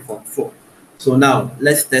 3, from 4. So now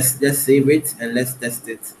let's save it and let's test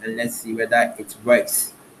it and let's see whether it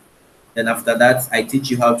works. Then after that, I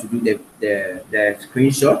teach you how to do the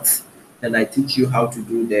screenshots. Then I teach you how to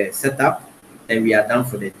do the setup, and we are done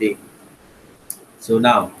for the day. So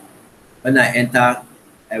now, when I enter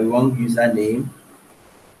a wrong username,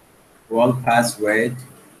 wrong password,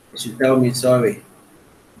 it should tell me sorry,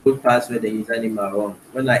 both password and username are wrong.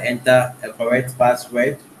 When I enter a correct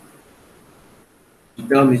password, to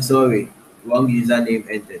tell me sorry, wrong username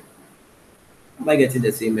entered. Am I getting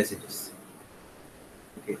the same messages?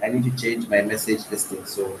 Okay, I need to change my message listing.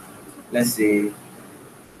 So let's say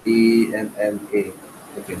EMMA.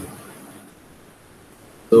 Okay.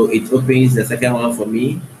 So it opens the second one for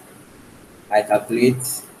me. I calculate.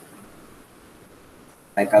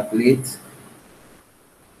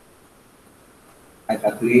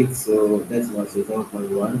 So that's my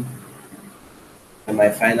 0.1. And my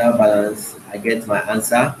final balance, I get my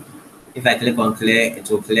answer. If I click on clear, it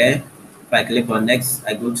will clear. If I click on next,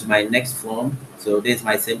 I go to my next form. So this is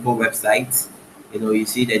my simple website. You know, you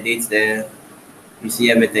see the dates there, you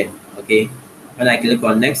see everything. Okay. When I click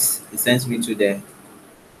on next, it sends me to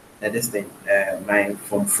this thing, my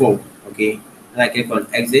form 4. Okay. When I click on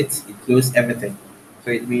exit, it closes everything.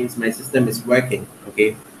 So it means my system is working.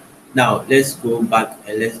 Okay. Now let's go back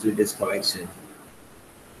and let's do this correction.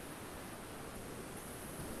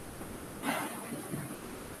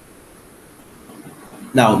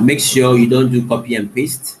 Now, make sure you don't do copy and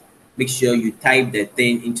paste. Make sure you type the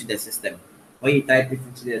thing into the system. When you type it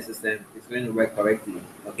into the system, it's going to work correctly.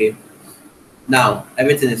 Okay. Now,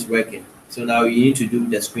 everything is working. So now you need to do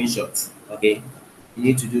the screenshots. Okay. You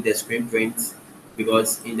need to do the screen print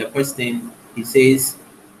because in the question, it says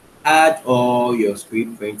add all your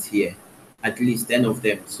screen prints here, at least 10 of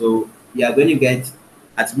them. So you are going to get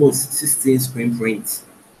at most 16 screen prints.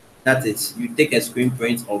 That is, you take a screen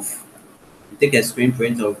print of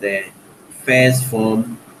the first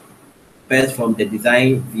from the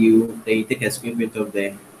design view, then you take a screen print of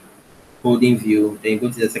the coding view, then you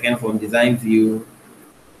go to the second form, design view,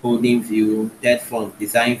 coding view, third form,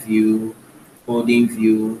 design view, coding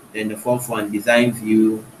view, then the fourth one, design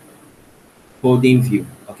view, coding view.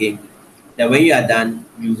 Okay. Then when you are done,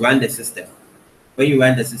 you run the system. When you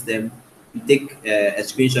run the system, you take a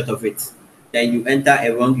screenshot of it. Then you enter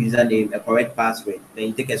a wrong username, a correct password. Then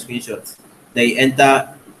you take a screenshot. Then you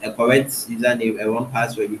enter a correct username, a wrong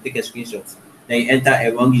password. You take a screenshot. Then you enter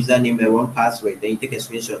a wrong username, a wrong password. Then you take a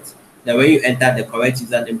screenshot. Then when you enter the correct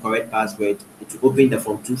username, correct password, it will open the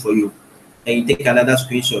form 2 for you. Then you take another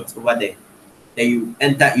screenshot over there. Then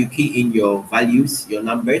you key in your values, your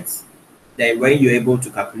numbers. Then when you're able to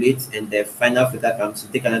calculate and the final filter comes, you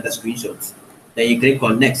take another screenshot. Then you click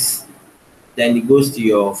on next. Then it goes to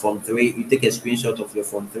your form 3. You take a screenshot of your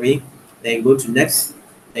form 3. Then you go to next.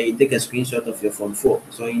 Then you take a screenshot of your form 4.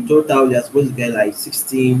 So in total, you're supposed to get like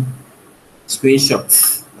 16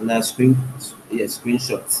 screenshots on our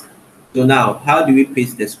screenshots. So now, how do we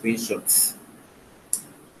paste the screenshots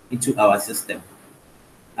into our system?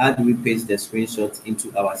 How do we paste the screenshots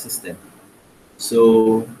into our system?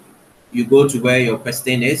 So you go to where your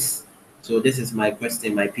question is. So this is my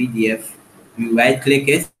question, my PDF. You right click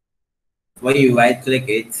it. When you right click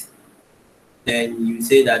it, then you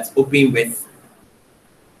say that open with.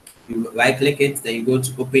 You right click it, then you go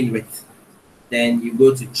to open with. Then you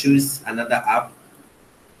go to choose another app.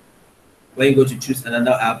 When you go to choose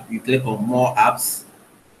another app, you click on more apps.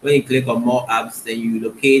 When you click on more apps, then you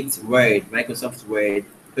locate Word, Microsoft Word.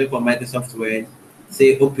 Click on Microsoft Word,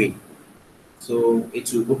 say open. So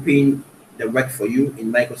it will open the work for you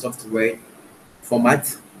in Microsoft Word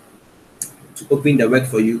format. To open the work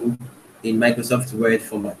for you in Microsoft Word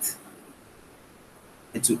format.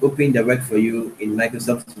 It will open the work for you in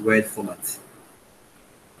Microsoft Word format.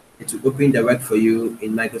 It will open the work for you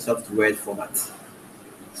in Microsoft Word format.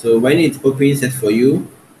 So when it opens it for you,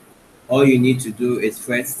 all you need to do is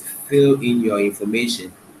first fill in your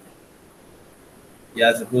information. You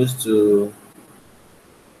are supposed to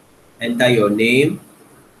enter your name,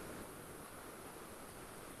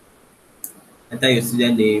 enter your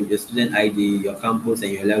student name, your student ID, your campus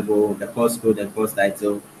and your level, the course code and course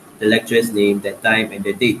title, the lecturer's name, the time, and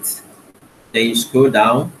the date. Then you scroll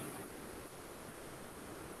down.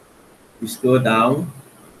 You scroll down.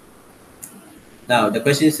 Now, the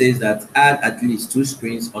question says that add at least 2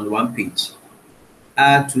 screens on one page.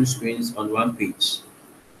 Add 2 screens on one page.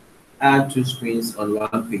 Add 2 screens on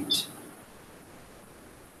one page.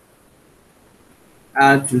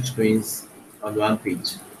 Add 2 screens on one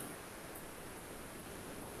page.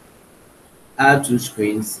 Add 2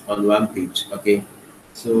 screens on one page. Okay,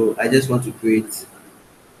 so I just want to create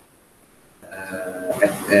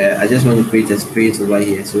a space over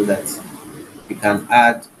here so that we can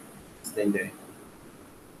add then there.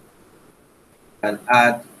 And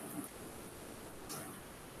add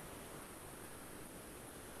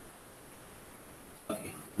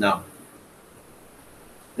okay. Now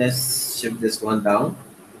let's shift this one down.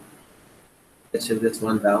 Let's shift this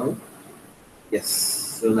one down. Yes.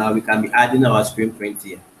 So now we can be adding our screen print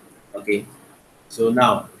here. Okay. So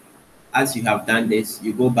now, as you have done this,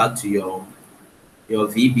 you go back to your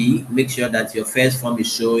VB. Make sure that your first form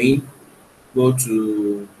is showing. Go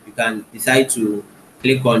to, you can decide to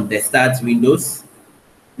click on the Start Windows.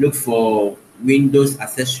 Look for Windows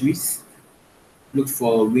Accessories. Look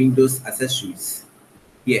for Windows Accessories.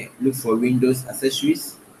 Here, look for Windows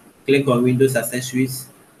Accessories. Click on Windows Accessories.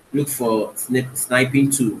 Look for Sniping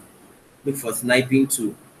Tool. Look for Sniping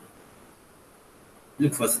Tool.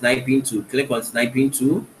 Look for Sniping Tool. Click on Sniping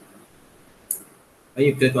Tool. When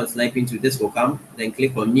you click on Sniping Tool, this will come. Then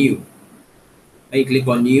click on New. When you click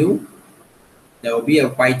on New, there will be a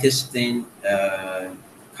whitish thing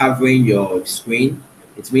covering your screen.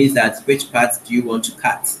 It means that which part do you want to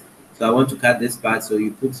cut? So I want to cut this part. So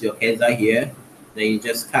you put your cursor here. Then you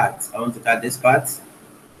just cut. I want to cut this part.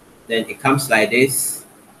 Then it comes like this.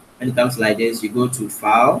 When it comes like this, you go to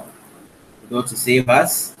File. Go to Save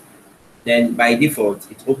As. Then by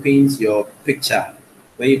default, it opens your picture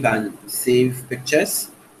where you can save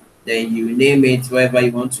pictures. Then you name it wherever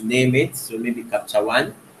you want to name it. So maybe Capture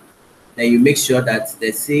One. Then you make sure that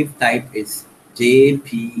the save type is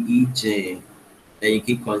JPEG. Then you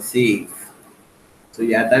click on Save. So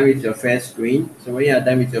you are done with your first screen. So when you are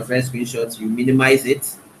done with your first screenshot, you minimize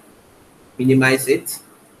it. Minimize it.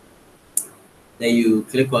 Then you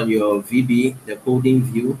click on your VB, the coding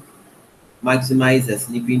view. Maximize the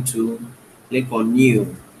snipping tool, click on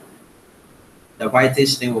New. The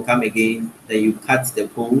whitish thing will come again. Then you cut the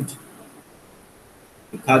code.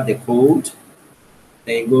 You cut the code.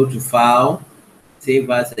 Then you go to File, Save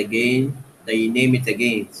As again. Then you name it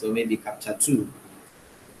again. So maybe Capture 2.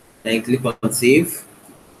 Then you click on Save.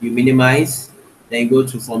 You minimize. Then you go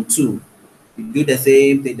to Form 2. You do the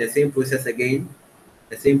same thing, the same process again.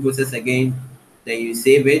 The same process again. Then you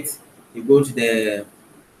save it. You go to the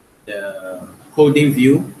coding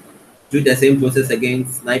view, do the same process again,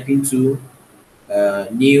 Sniping Tool,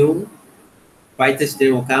 New, whitish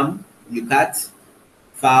thing will come, you cut,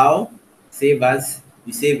 File, Save As,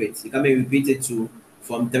 you save it. You come and repeat it to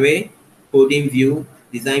Form 3, coding view,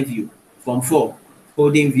 design view, Form 4,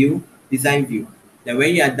 coding view, design view. Then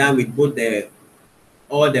when you are done with both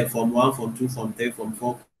all the Form 1, Form 2, Form 3, Form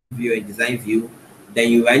 4 view and design view, then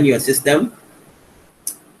you run your system.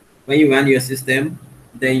 When you run your system,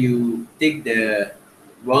 then you take the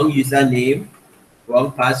wrong username,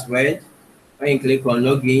 wrong password. When you click on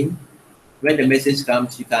login, when the message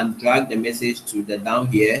comes, you can drag the message to the down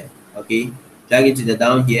here. Okay, drag it to the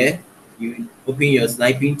down here. You open your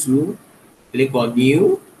sniping tool, click on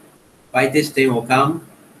new. Whitish thing will come.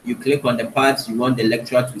 You click on the parts you want the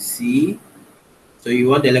lecturer to see. So you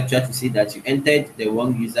want the lecturer to see that you entered the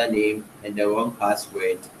wrong username and the wrong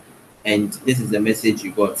password. And this is the message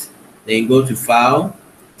you got. Then you go to File,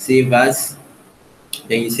 Save As.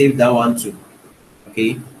 Then you save that one too.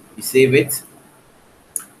 Okay, you save it.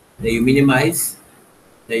 Then you minimize.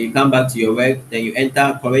 Then you come back to your work. Then you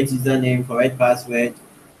enter correct username, correct password.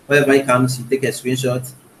 Whatever it comes, you take a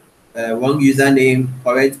screenshot. Wrong username,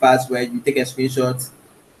 correct password, you take a screenshot.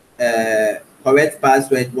 correct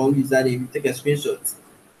password, one username, you take a screenshot.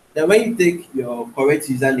 Then when you take your correct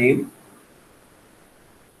username,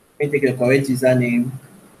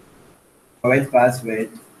 correct password,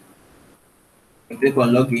 and click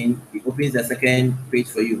on login, it opens the second page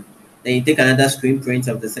for you. Then you take another screen print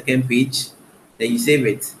of the second page, then you save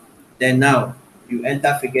it. Then now you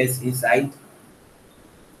enter figures inside,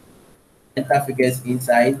 enter figures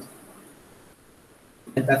inside,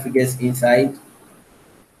 enter figures inside.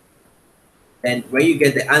 Then when you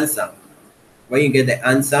get the answer,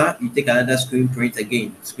 you take another screen print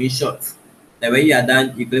again, screenshot. Then when you are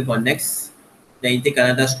done, you click on next. Then you take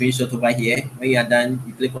another screenshot over here. When you are done,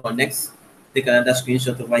 you click on next. Take another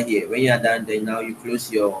screenshot over here. When you are done, then now you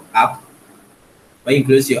close your app. When you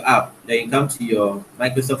close your app, then you come to your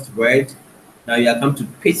Microsoft Word. Now you are come to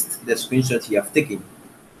paste the screenshot you have taken.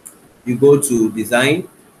 You go to design,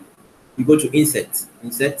 you go to insert,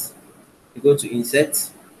 you go to insert,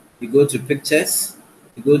 you go to pictures,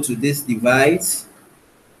 you go to this device,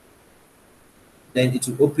 then it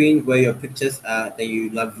will open where your pictures are, then you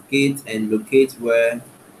navigate and locate where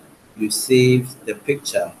you saved the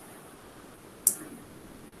picture.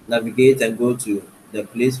 Navigate and go to the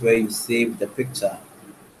place where you saved the picture.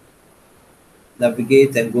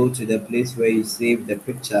 Navigate and go to the place where you saved the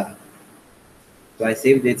picture. So I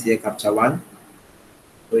saved it here, capture one,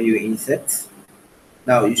 where you insert.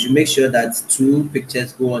 Now you should make sure that two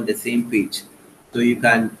pictures go on the same page. So you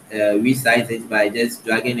can resize it by just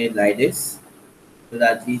dragging it like this, so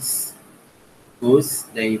that this goes.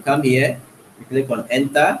 Then you come here, you click on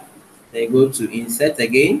enter, then you go to insert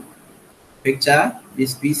again, picture,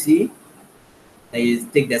 this PC, then you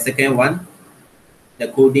take the second one, the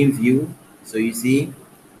coding view. So you see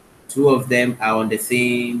two of them are on the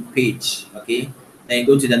same page. Okay, then you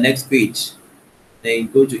go to the next page, then you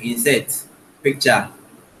go to insert picture,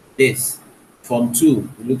 this form 2, you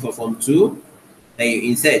look for form 2, then you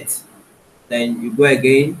insert, then you go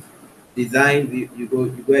again, design, you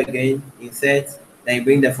go again, insert, then you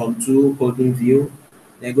bring the form 2 coding view,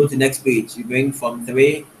 then go to next page, you bring form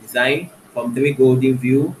 3 design, form 3 coding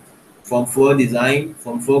view, form 4 design,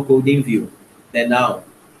 form 4 coding view. Then now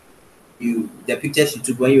the pictures you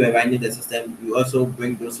took when you were running the system, you also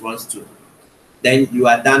bring those ones too. Then you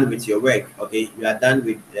are done with your work. Okay, you are done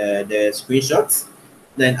with the screenshots.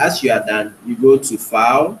 Then as you are done, you go to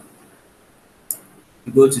file,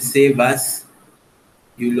 you go to save as,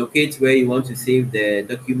 you locate where you want to save the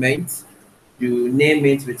document, you name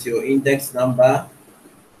it with your index number,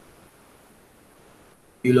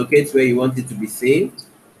 you locate where you want it to be saved,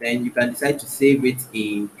 then you can decide to save it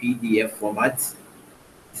in PDF format.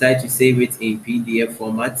 Decide to save it in PDF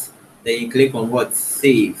format, then you click on what?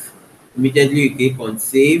 Save. Immediately you click on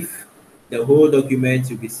save, the whole document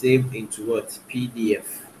will be saved into what? PDF.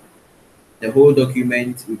 The whole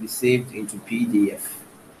document will be saved into PDF.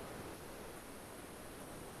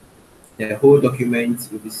 The whole document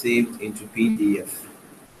will be saved into PDF.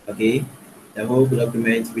 Okay, the whole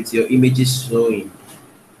document with your images showing.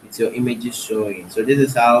 With your images showing. So this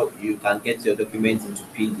is how you can get your document into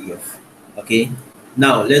PDF. Okay.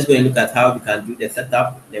 Now let's go and look at how we can do the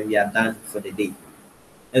setup. Then we are done for the day.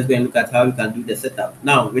 Let's go and look at how we can do the setup.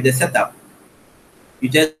 Now with the setup, you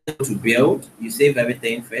just go to build. You save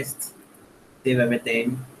everything first. Save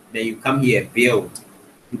everything. Then you come here, build.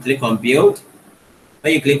 You click on build.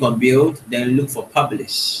 When you click on build, then you look for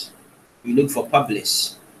publish. You look for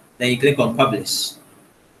publish. Then you click on publish.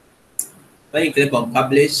 When you click on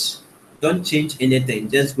publish, don't change anything.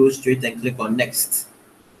 Just go straight and click on next.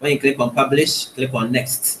 When you click on publish, click on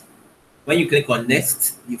next. When you click on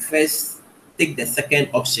next, you first take the second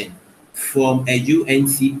option from a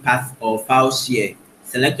UNC path or file share.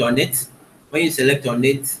 Select on it. When you select on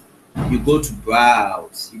it, you go to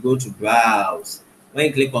browse. You go to browse. When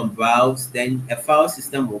you click on browse, then a file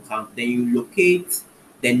system will come. Then you locate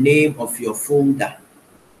the name of your folder.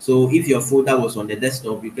 So if your folder was on the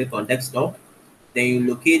desktop, you click on desktop. Then you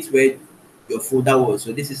locate where your folder was.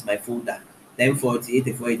 So this is my folder.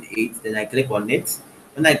 1048, 488, then I click on it.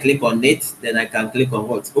 When I click on it, then I can click on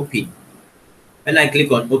what? Open. When I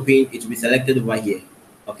click on open, it will be selected over here.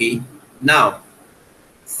 Okay. Now,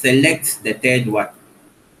 select the third one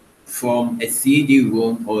from a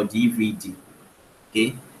CD-ROM or DVD.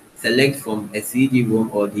 Okay. Select from a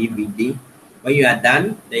CD-ROM or DVD. When you are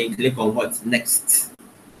done, then you click on what? Next.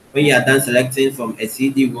 When you are done selecting from a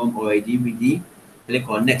CD-ROM or a DVD, click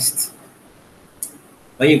on next.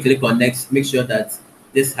 When you click on next, make sure that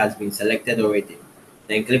this has been selected already.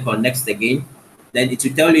 Then click on next again. Then it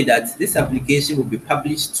will tell you that this application will be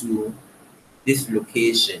published to this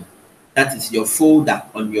location. That is your folder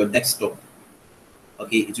on your desktop.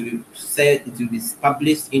 Okay, it will be set, it will be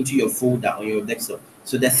published into your folder on your desktop.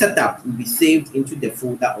 So the setup will be saved into the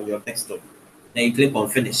folder on your desktop. Then you click on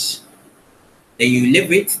finish. Then you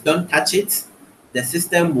leave it, don't touch it. The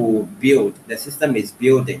system will build. The system is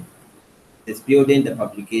building. It's building the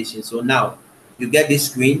publication. So now you get this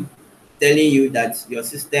screen telling you that your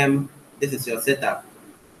system, this is your setup.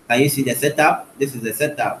 Can you see the setup? This is the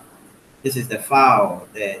setup. This is the file,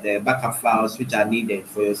 the backup files which are needed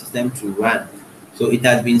for your system to run. So it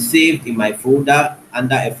has been saved in my folder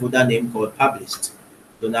under a folder name called published.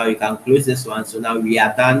 So now you can close this one. So now we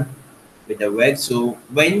are done with the work. So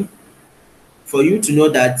when, for you to know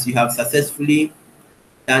that you have successfully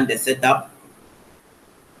done the setup,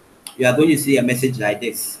 you are going to see a message like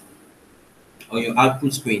this on your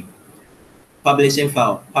output screen. Publishing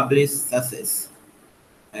file, publish success.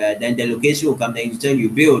 Then the location will come, then you tell you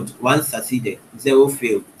build, one succeeded, 0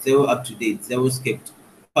 failed, 0 up to date, 0 skipped.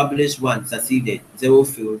 Publish, 1 succeeded, 0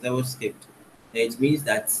 failed, 0 skipped. Then it means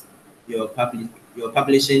that your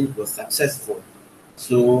publishing was successful.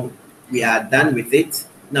 So we are done with it.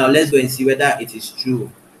 Now let's go and see whether it is true.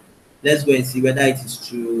 Let's go and see whether it is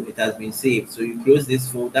true, it has been saved. So you close this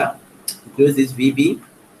folder, you close this VB,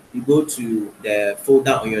 you go to the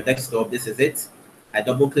folder on your desktop. This is it. I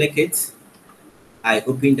double click it. I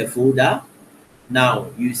open the folder. Now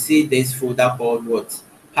you see this folder called what?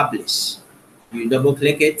 Publish. You double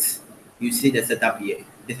click it. You see the setup here.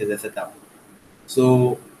 This is the setup.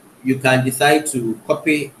 So you can decide to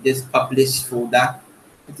copy this publish folder,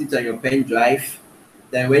 put it on your pen drive.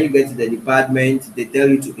 Then when you get to the department, they tell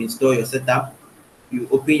you to install your setup. You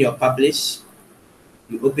open your publish.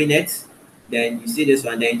 You open it. Then you see this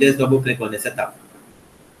one. Then you just double click on the setup.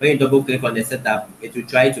 When you double click on the setup, it will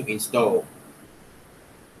try to install.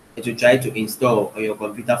 It will try to install on your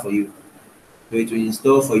computer for you. So it will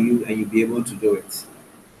install for you and you'll be able to do it.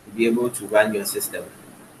 You'll be able to run your system.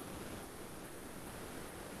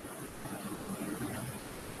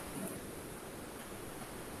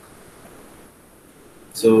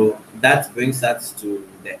 So that brings us to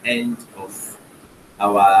the end of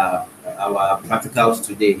our practicals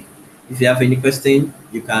today. If you have any question,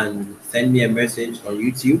 you can send me a message on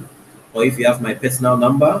YouTube, or if you have my personal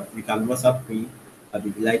number, you can WhatsApp me. I'll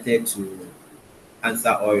be delighted to answer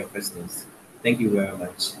all your questions. Thank you very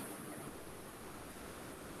much.